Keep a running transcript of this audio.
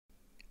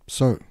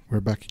So,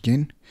 we're back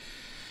again.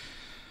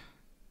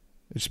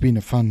 It's been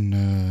a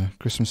fun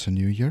Christmas and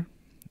New Year,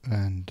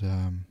 and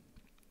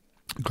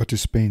got to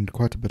spend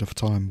quite a bit of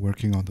time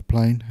working on the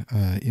plane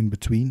in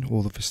between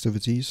all the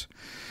festivities.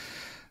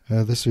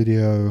 This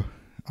video,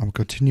 I'm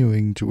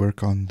continuing to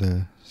work on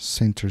the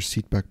center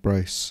seatback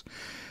brace,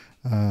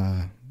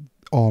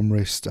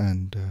 armrest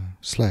and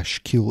slash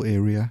keel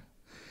area.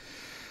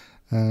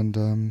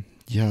 And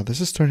yeah,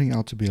 this is turning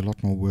out to be a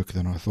lot more work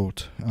than I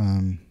thought.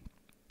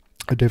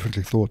 I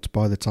definitely thought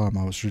by the time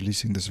I was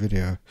releasing this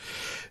video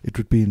it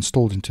would be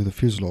installed into the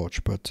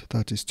fuselage, but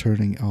that is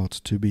turning out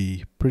to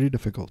be pretty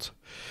difficult.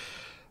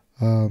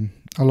 A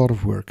lot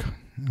of work.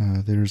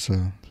 There's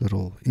a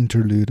little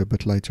interlude a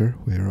bit later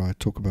where I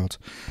talk about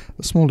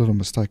a small little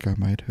mistake I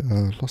made.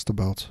 Lost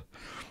about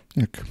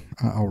an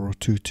hour or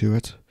two to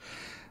it.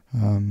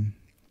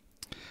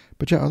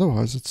 But yeah,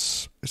 otherwise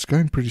it's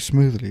going pretty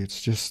smoothly.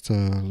 It's just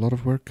a lot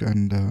of work,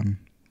 and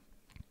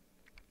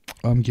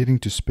I'm getting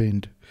to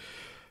spend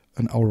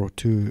an hour or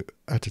two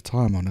at a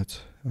time on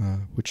it,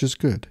 which is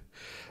good.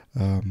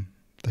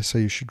 They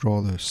say you should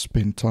rather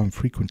spend time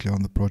frequently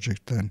on the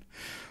project than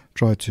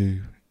try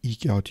to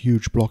eke out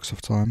huge blocks of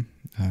time.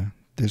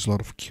 There's a lot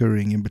of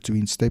curing in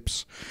between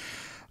steps,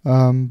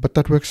 but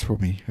that works for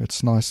me.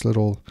 It's nice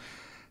little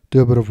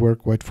do a bit of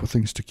work, wait for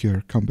things to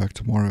cure, come back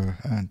tomorrow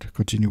and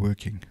continue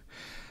working.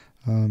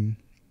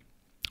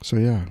 So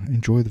yeah,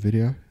 enjoy the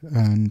video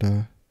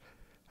and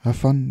have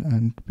fun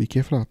and be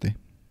careful out there.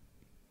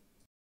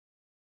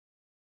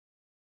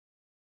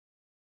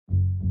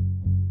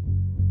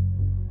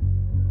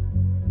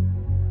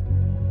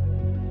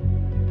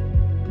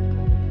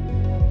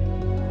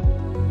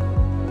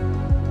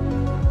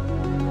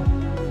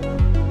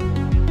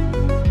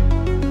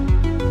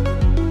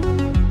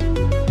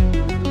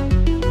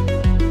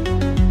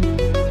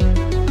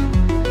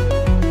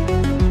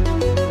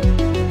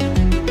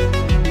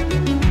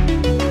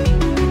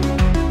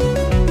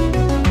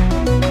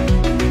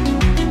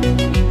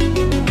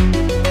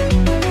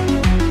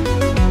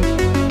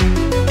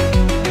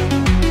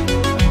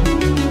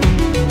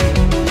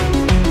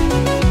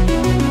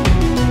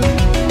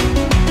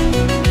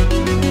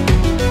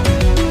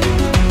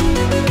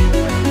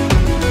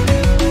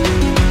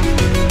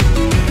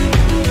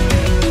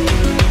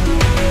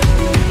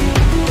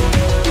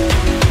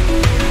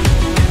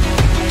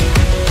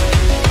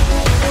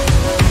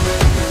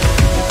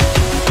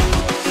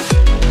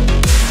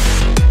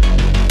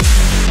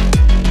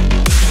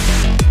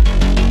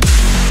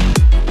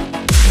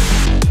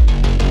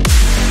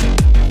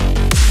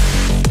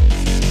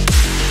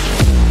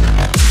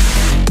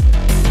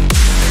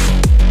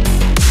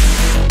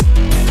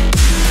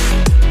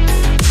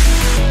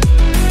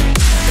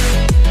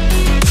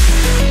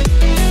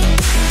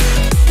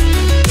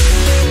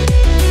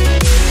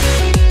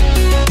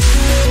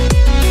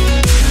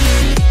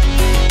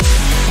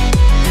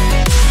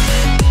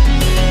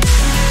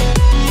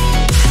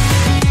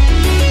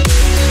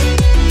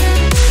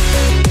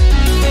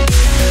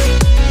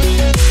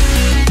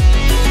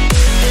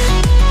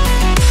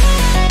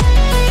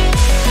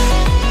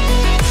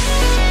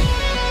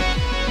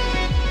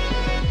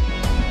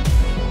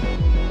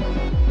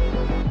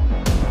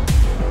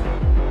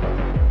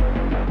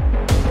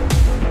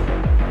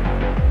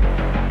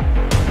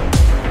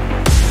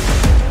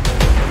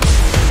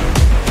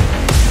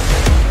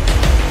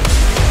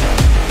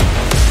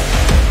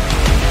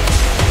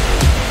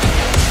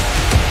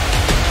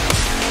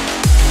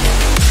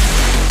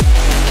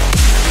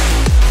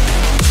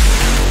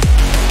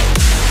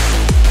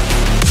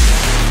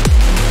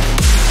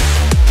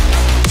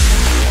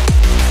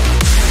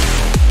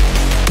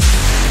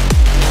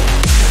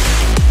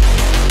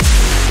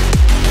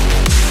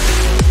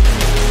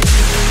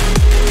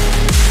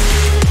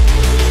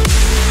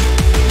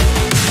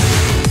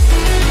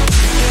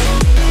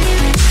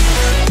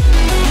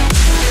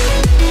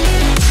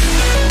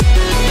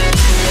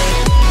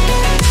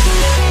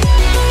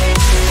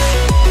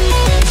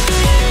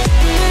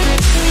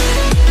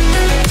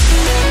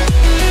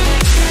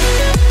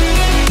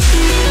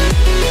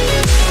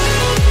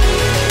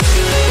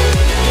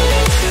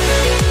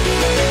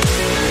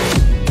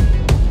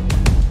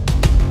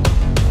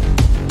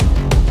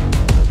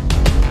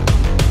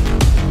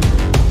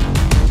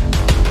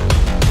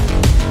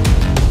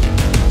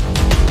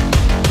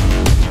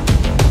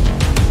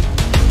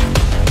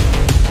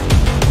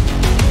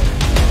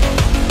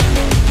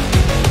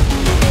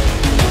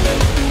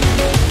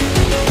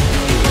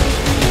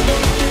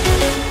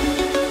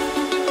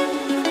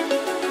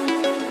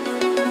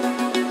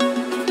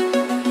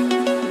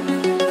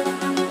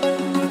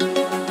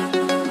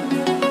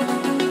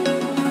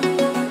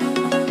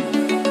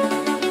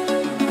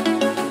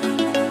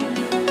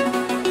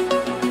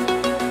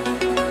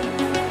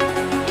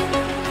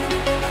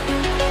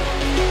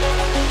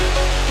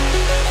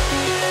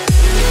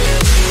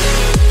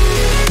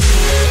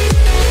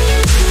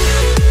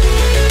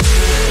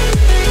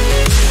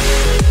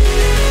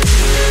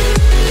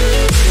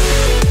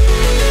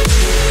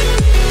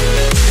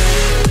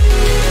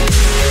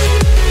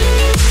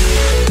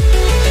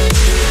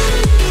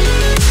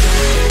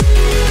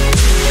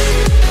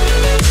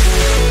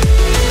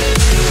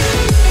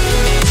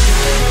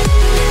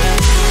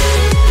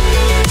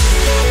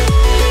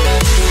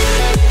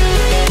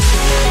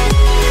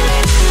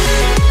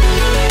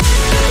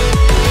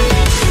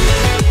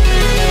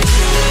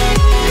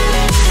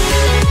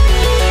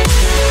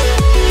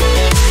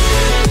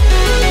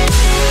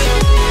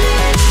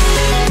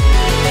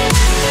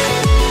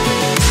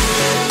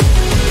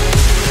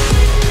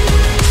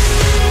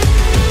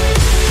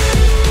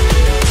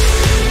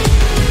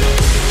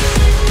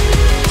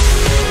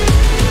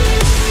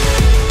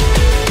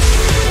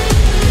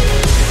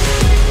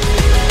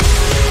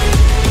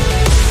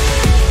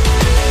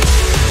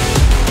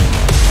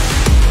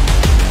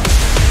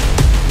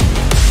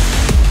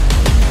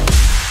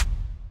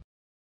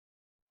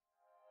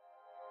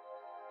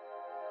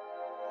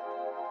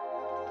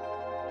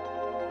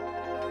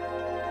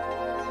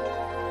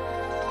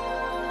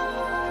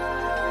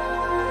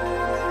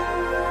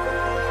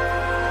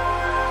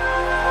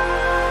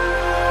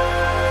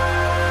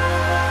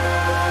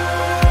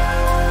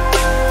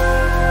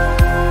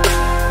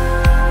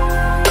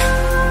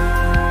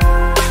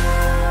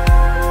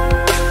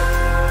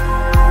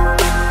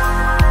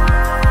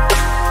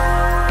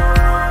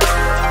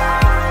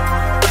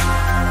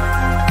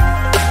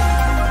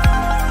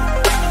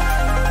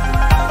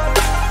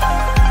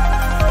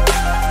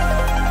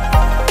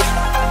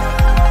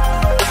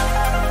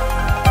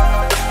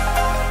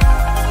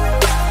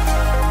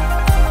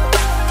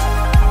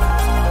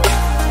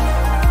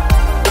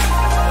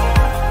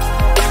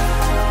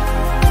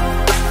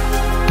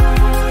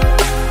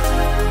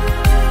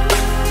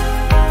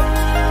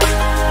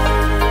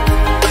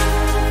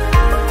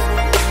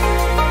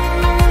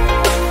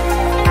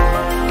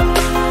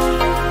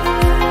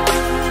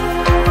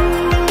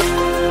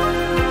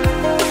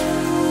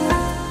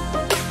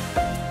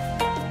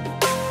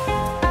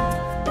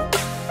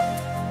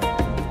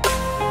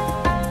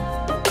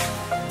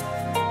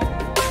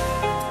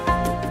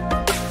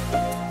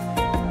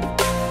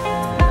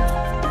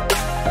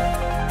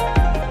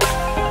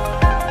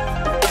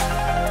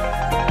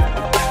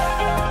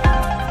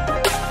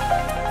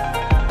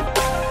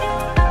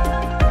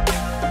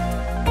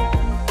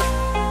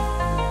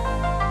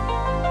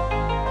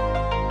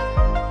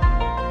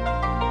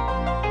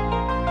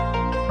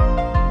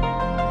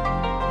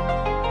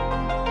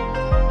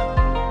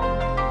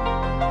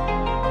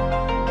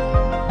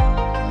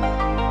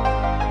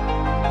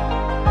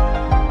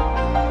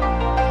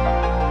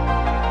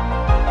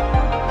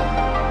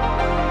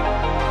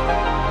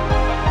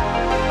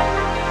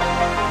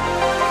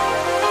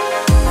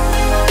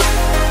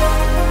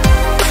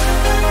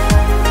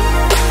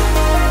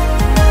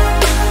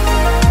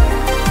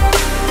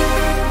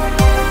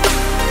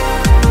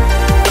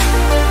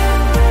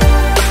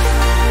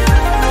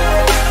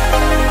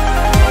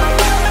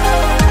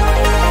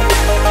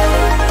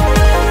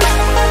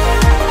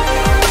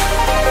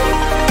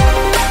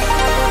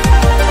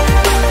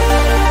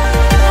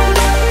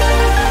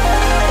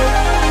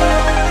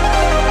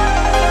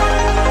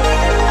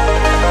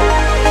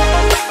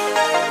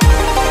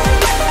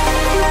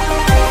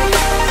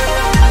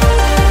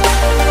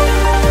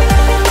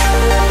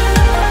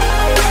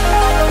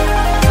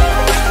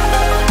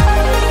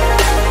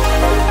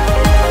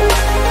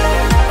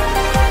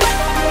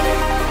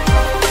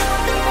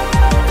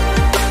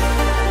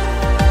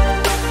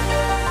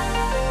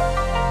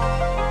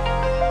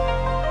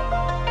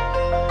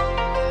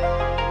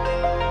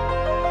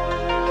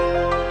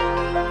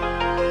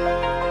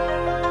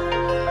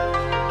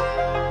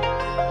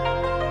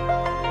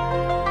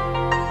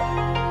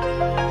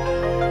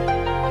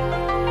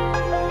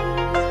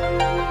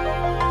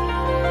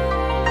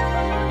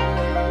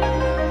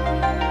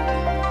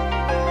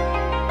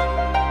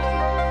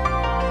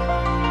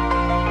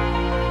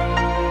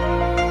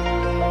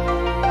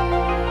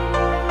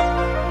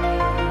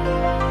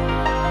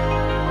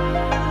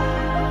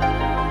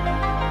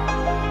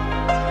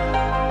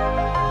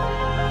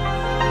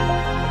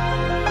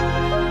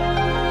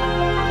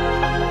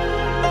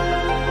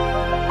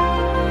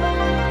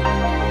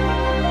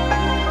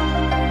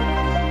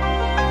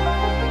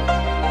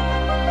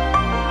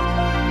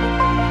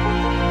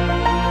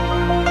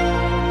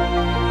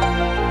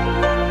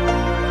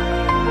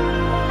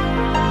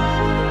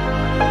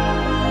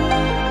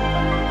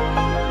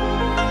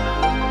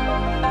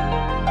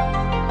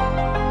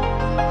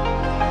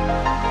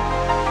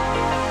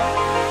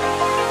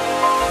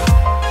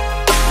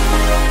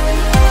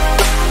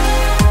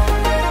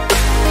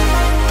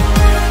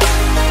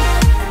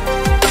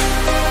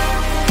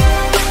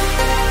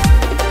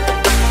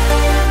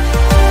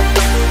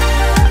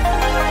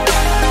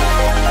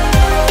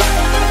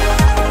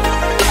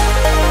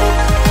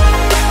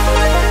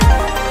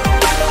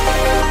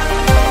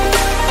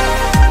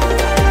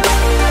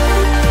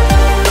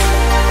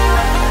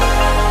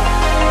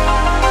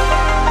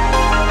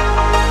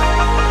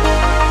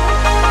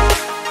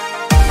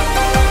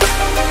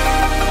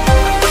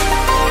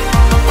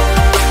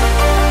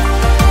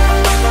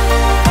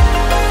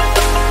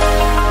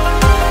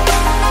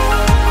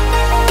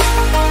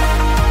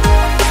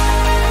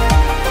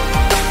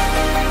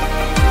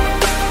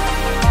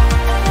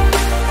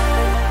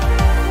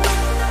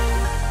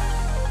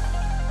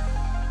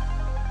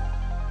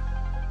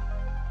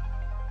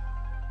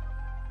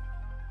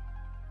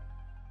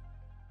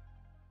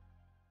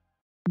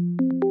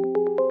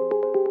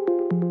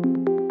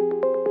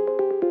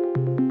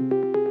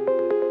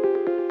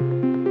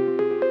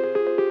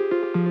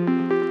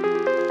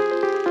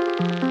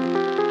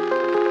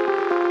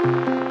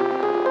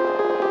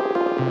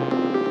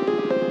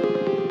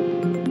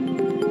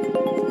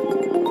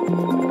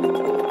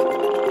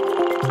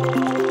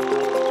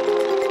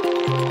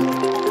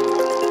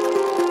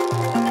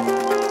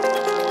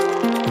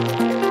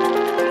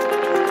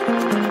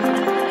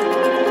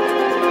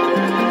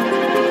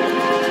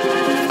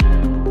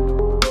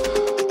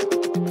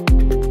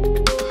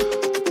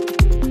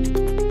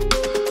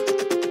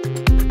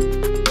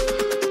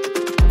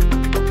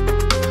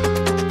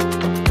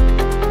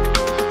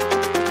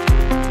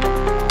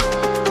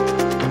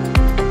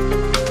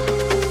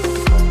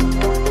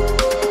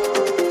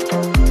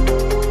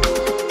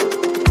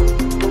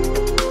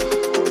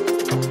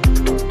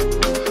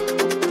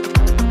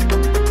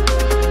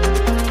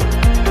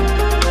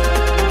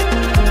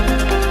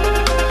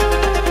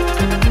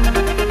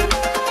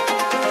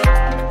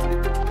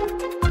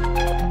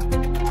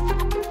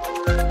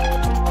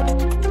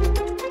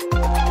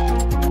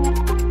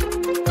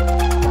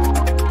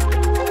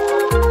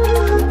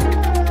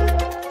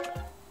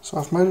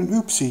 I've made an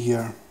oopsie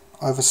here.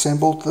 I've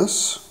assembled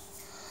this,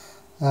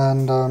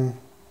 and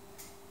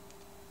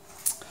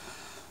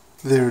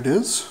there it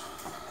is.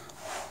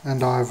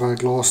 And I've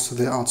glassed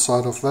the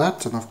outside of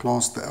that, and I've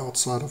glassed the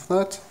outside of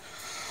that.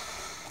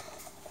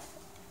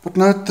 But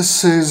note this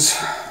says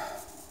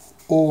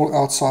all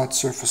outside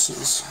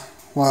surfaces.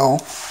 Well,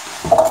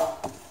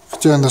 if you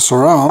turn this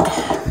around,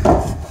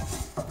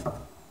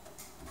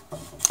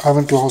 I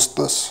haven't glassed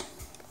this.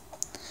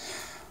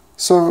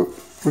 So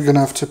we're going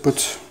to have to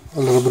put a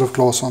little bit of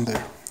glass on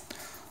there.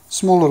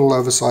 Small little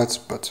oversights,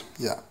 but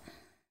yeah.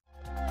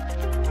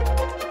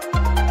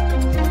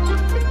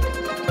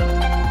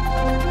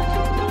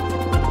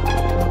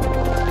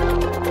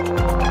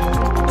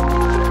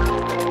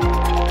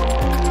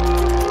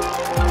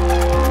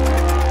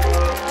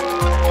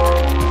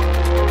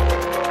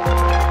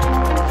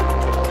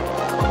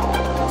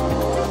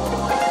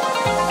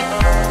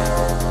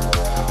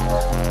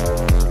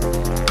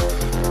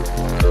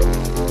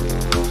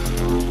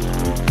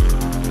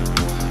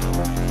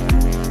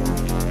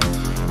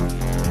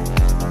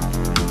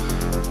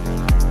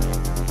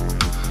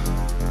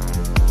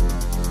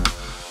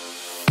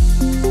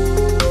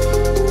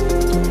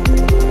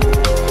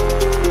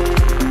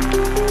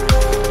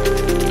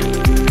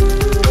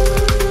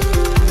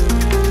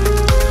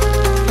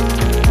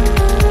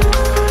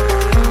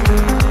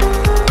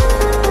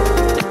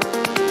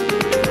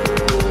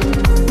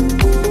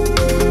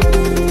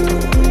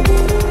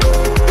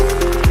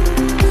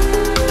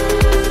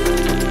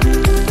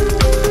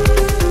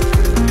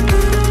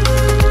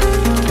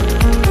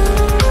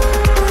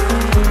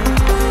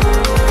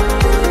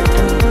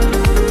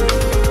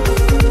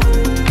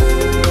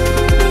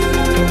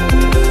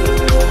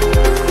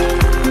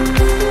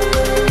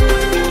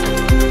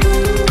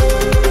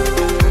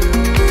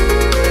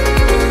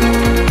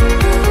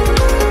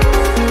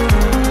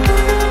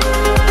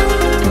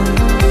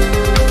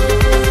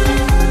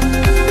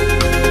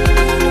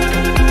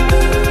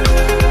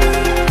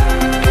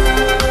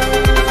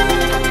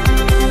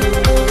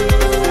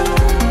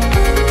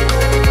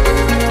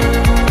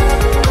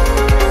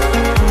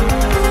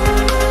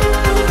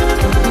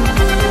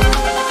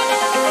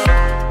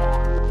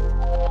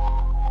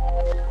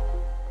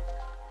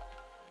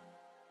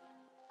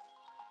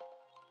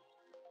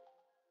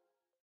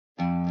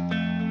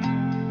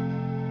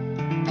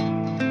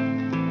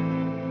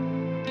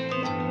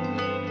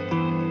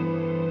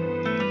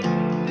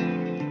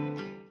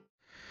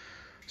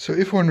 So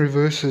if one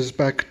reverses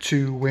back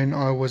to when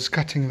I was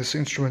cutting this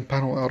instrument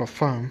panel out of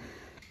foam,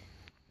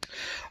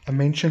 I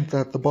mentioned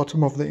that the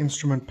bottom of the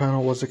instrument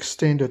panel was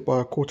extended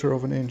by 1/4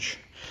 of an inch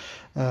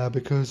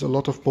because a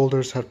lot of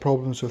builders had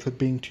problems with it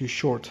being too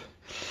short.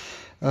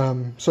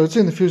 So it's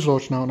in the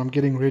fuselage now, and I'm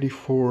getting ready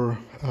for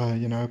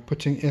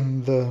putting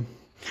in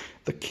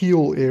the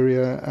keel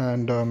area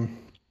and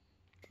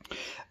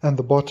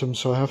the bottom.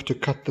 So I have to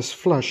cut this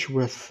flush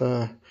with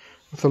the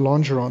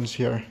longerons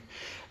here,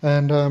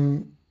 and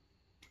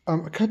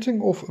I'm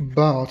cutting off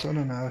about, I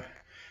don't know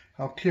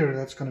how clear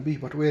that's going to be,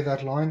 but where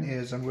that line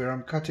is and where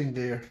I'm cutting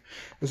there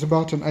is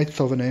about 1/8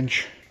 of an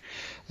inch.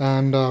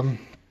 And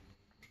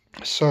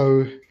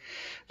so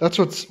that's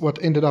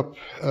what ended up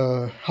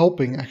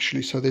helping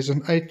actually. So there's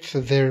 1/8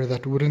 there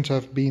that wouldn't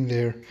have been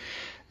there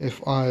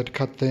if I had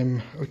cut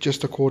them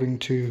just according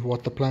to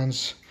what the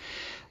plans,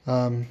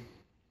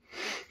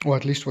 or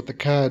at least what the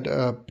CAD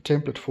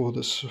template for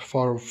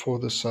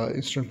this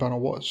instrument panel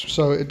was.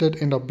 So it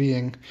did end up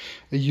being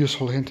a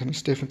useful hint, and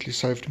it's definitely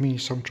saved me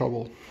some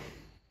trouble.